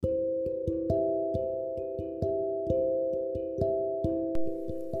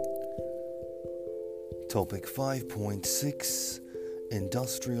Topic 5.6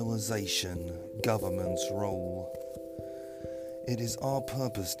 Industrialization, Government's Role. It is our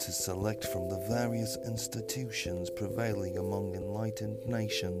purpose to select from the various institutions prevailing among enlightened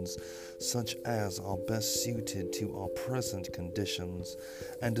nations, such as are best suited to our present conditions,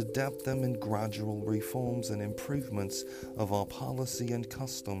 and adapt them in gradual reforms and improvements of our policy and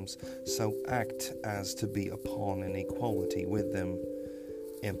customs, so act as to be upon an equality with them.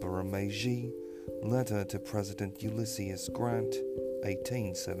 Emperor Meiji, Letter to President Ulysses Grant,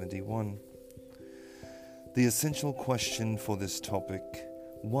 1871. The essential question for this topic: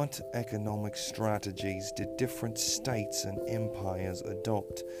 what economic strategies did different states and empires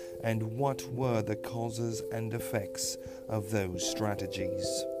adopt, and what were the causes and effects of those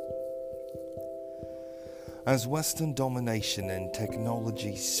strategies? As Western domination and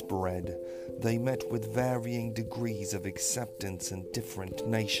technology spread, they met with varying degrees of acceptance in different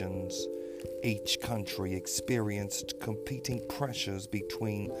nations. Each country experienced competing pressures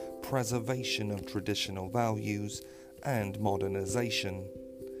between preservation of traditional values and modernization.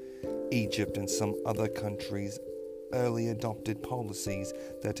 Egypt and some other countries early adopted policies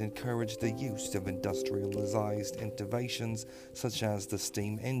that encouraged the use of industrialized innovations such as the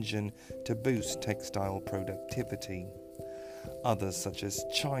steam engine to boost textile productivity. Others, such as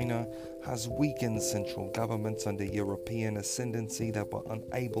China, has weakened central governments under European ascendancy that were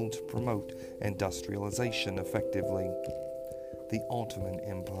unable to promote industrialization effectively. The Ottoman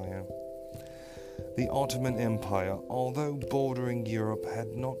Empire. The Ottoman Empire, although bordering Europe,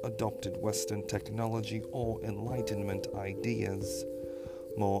 had not adopted Western technology or Enlightenment ideas.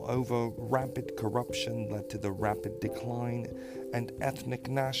 Moreover, rapid corruption led to the rapid decline, and ethnic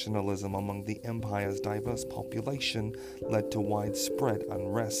nationalism among the empire's diverse population led to widespread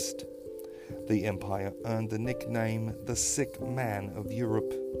unrest. The empire earned the nickname the Sick Man of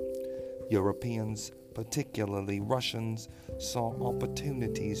Europe. Europeans, particularly Russians, saw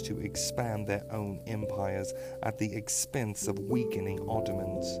opportunities to expand their own empires at the expense of weakening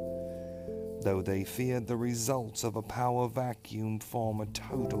Ottomans. Though they feared the results of a power vacuum form a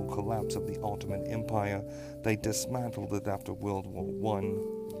total collapse of the Ottoman Empire, they dismantled it after World War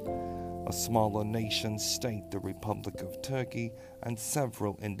I. A smaller nation-state, the Republic of Turkey, and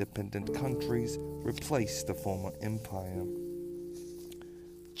several independent countries replaced the former empire.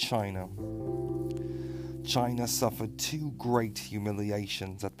 China. China suffered two great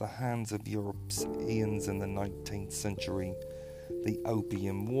humiliations at the hands of Europeans in the 19th century: the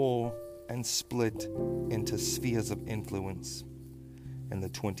Opium War and split into spheres of influence. In the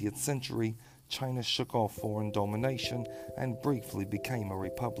 20th century, China shook off foreign domination and briefly became a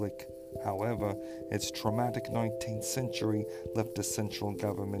republic. However, its traumatic 19th century left the central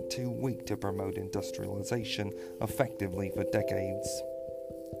government too weak to promote industrialization effectively for decades.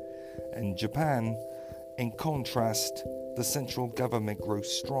 In Japan, in contrast, the central government grew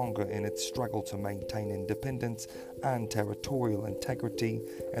stronger in its struggle to maintain independence and territorial integrity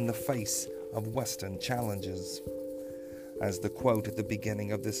in the face of Western challenges. As the quote at the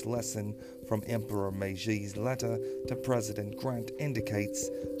beginning of this lesson from Emperor Meiji's letter to President Grant indicates,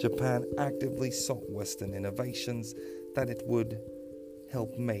 Japan actively sought Western innovations that it would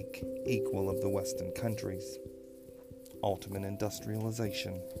help make equal of the Western countries. Ottoman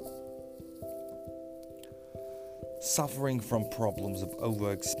industrialization. Suffering from problems of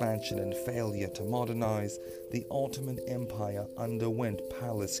overexpansion and failure to modernize, the Ottoman Empire underwent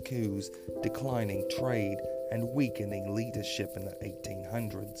palace coups, declining trade, and weakening leadership in the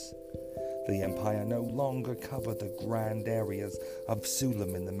 1800s. The empire no longer covered the grand areas of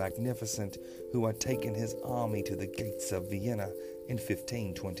Suleiman the Magnificent, who had taken his army to the gates of Vienna in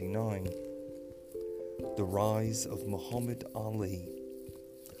 1529. The rise of Muhammad Ali.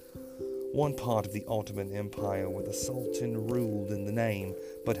 One part of the Ottoman Empire where the Sultan ruled in the name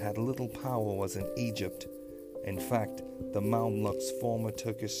but had little power was in Egypt. In fact, the Mamluks, former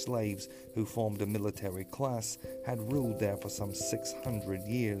Turkish slaves who formed a military class, had ruled there for some 600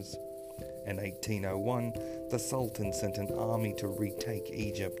 years. In 1801, the Sultan sent an army to retake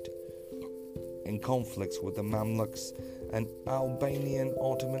Egypt. In conflicts with the Mamluks, an Albanian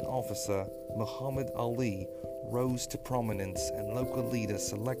Ottoman officer, Muhammad Ali, rose to prominence, and local leaders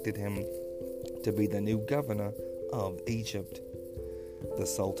selected him to be the new governor of Egypt. The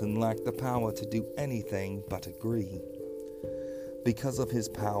Sultan lacked the power to do anything but agree. Because of his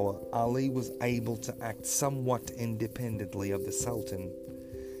power, Ali was able to act somewhat independently of the Sultan.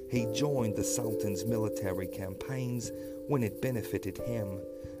 He joined the Sultan's military campaigns when it benefited him,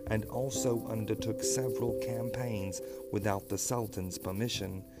 and also undertook several campaigns without the Sultan's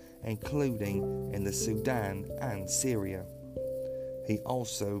permission, including in the Sudan and Syria. He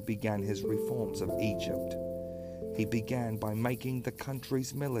also began his reforms of Egypt. He began by making the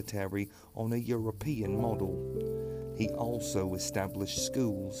country's military on a European model. He also established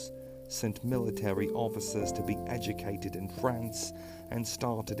schools, sent military officers to be educated in France, and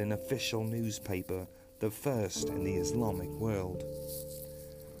started an official newspaper, the first in the Islamic world.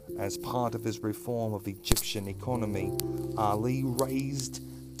 As part of his reform of Egyptian economy, Ali raised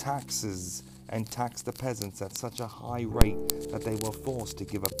taxes and taxed the peasants at such a high rate that they were forced to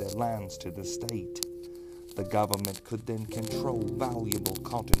give up their lands to the state. The government could then control valuable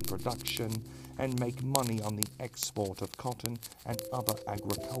cotton production and make money on the export of cotton and other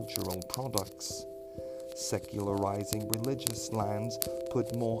agricultural products. Secularizing religious lands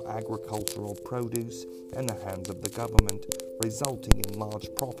put more agricultural produce in the hands of the government, resulting in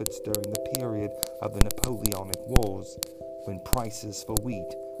large profits during the period of the Napoleonic Wars, when prices for wheat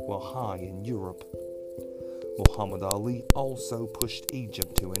were high in Europe. Muhammad Ali also pushed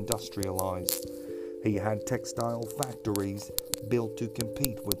Egypt to industrialize. He had textile factories built to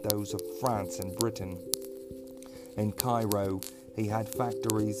compete with those of France and Britain. In Cairo, he had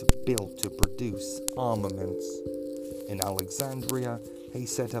factories built to produce armaments. In Alexandria, he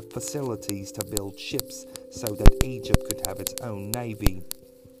set up facilities to build ships so that Egypt could have its own navy.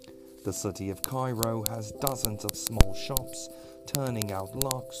 The city of Cairo has dozens of small shops turning out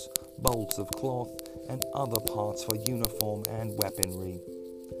locks, bolts of cloth, and other parts for uniform and weaponry.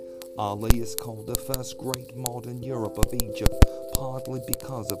 Ali is called the first great modern Europe of Egypt, partly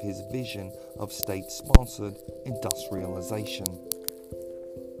because of his vision of state-sponsored industrialization.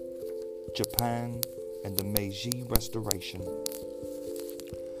 Japan and the Meiji Restoration.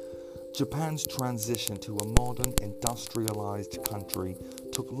 Japan's transition to a modern, industrialized country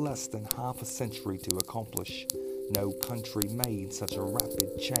took less than half a century to accomplish. No country made such a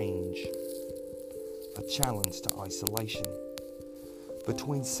rapid change. A challenge to isolation.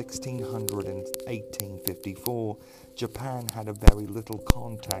 Between 1600 and 1854, Japan had a very little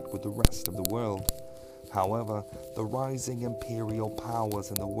contact with the rest of the world. However, the rising imperial powers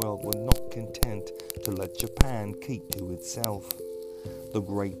in the world were not content to let Japan keep to itself. The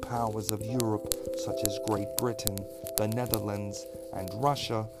great powers of Europe, such as Great Britain, the Netherlands, and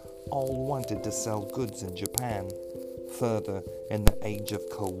Russia, all wanted to sell goods in Japan. Further, in the age of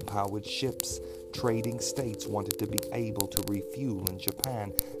coal-powered ships, trading states wanted to be able to refuel in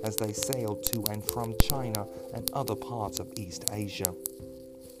Japan as they sailed to and from China and other parts of East Asia.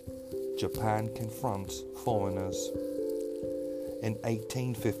 Japan confronts foreigners. In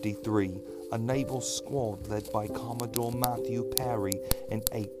 1853, a naval squad led by Commodore Matthew Perry in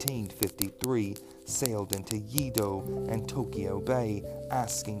 1853 sailed into Yedo and Tokyo Bay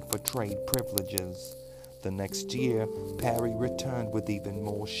asking for trade privileges. The next year, Perry returned with even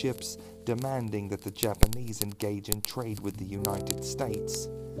more ships, demanding that the Japanese engage in trade with the United States.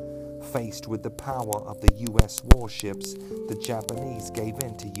 Faced with the power of the U.S. warships, the Japanese gave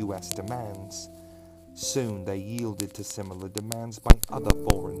in to U.S. demands. Soon they yielded to similar demands by other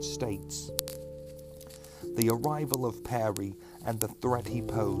foreign states. The arrival of Perry and the threat he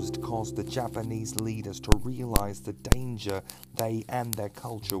posed caused the Japanese leaders to realize the danger they and their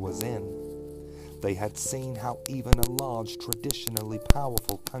culture was in. They had seen how even a large, traditionally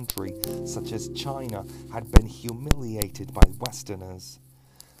powerful country such as China had been humiliated by Westerners.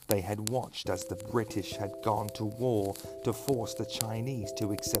 They had watched as the British had gone to war to force the Chinese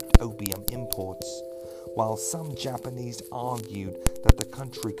to accept opium imports. While some Japanese argued that the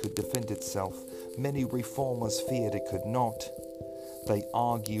country could defend itself, many reformers feared it could not. They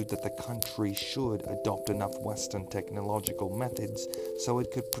argued that the country should adopt enough Western technological methods so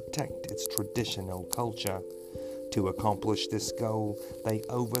it could protect its traditional culture. To accomplish this goal, they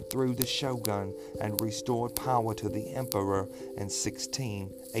overthrew the shogun and restored power to the emperor in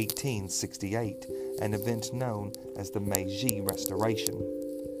 1868, an event known as the Meiji Restoration.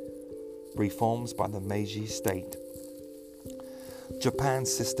 Reforms by the Meiji state. Japan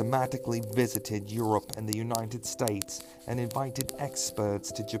systematically visited Europe and the United States and invited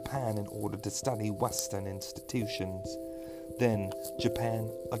experts to Japan in order to study Western institutions. Then, Japan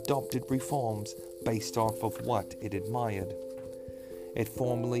adopted reforms based off of what it admired. It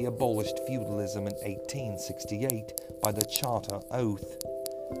formally abolished feudalism in 1868 by the Charter Oath.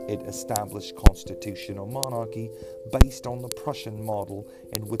 It established constitutional monarchy based on the Prussian model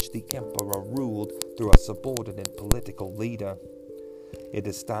in which the emperor ruled through a subordinate political leader. It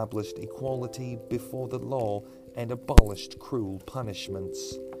established equality before the law and abolished cruel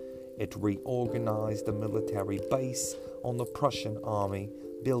punishments. It reorganized the military base on the Prussian army,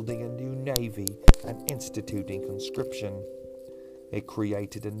 building a new navy and instituting conscription. It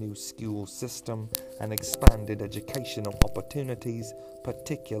created a new school system and expanded educational opportunities,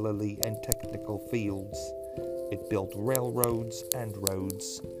 particularly in technical fields. It built railroads and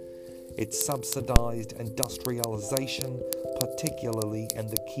roads. It subsidized industrialization, particularly in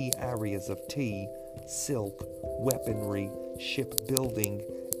the key areas of tea, silk, weaponry, shipbuilding,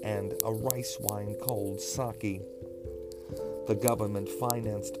 and a rice wine called sake. The government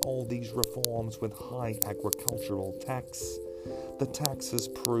financed all these reforms with high agricultural tax. The taxes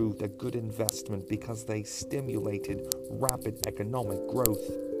proved a good investment because they stimulated rapid economic growth.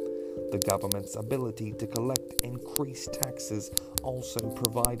 The government's ability to collect increased taxes also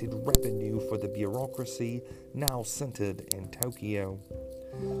provided revenue for the bureaucracy now centered in Tokyo.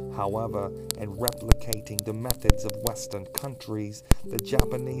 However, in replicating the methods of Western countries, the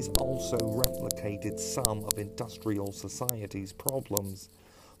Japanese also replicated some of industrial society's problems.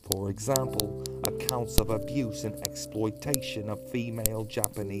 For example, accounts of abuse and exploitation of female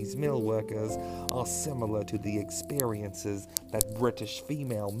Japanese mill workers are similar to the experiences that British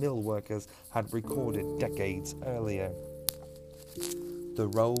female mill workers had recorded decades earlier. The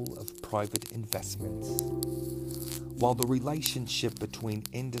role of private investments. While the relationship between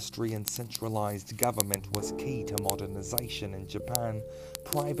industry and centralized government was key to modernization in Japan,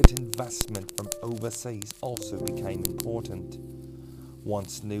 private investment from overseas also became important.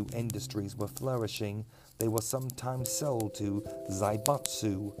 Once new industries were flourishing, they were sometimes sold to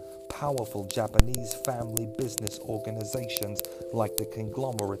zaibatsu, powerful Japanese family business organizations like the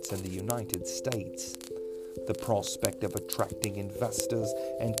conglomerates in the United States. The prospect of attracting investors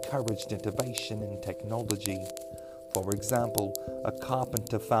encouraged innovation in technology. For example, a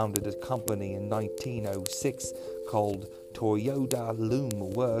carpenter founded a company in 1906 called Toyoda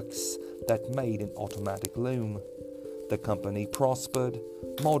Loom Works that made an automatic loom. The company prospered,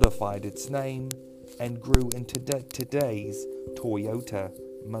 modified its name, and grew into today's Toyota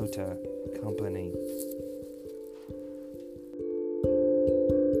Motor Company.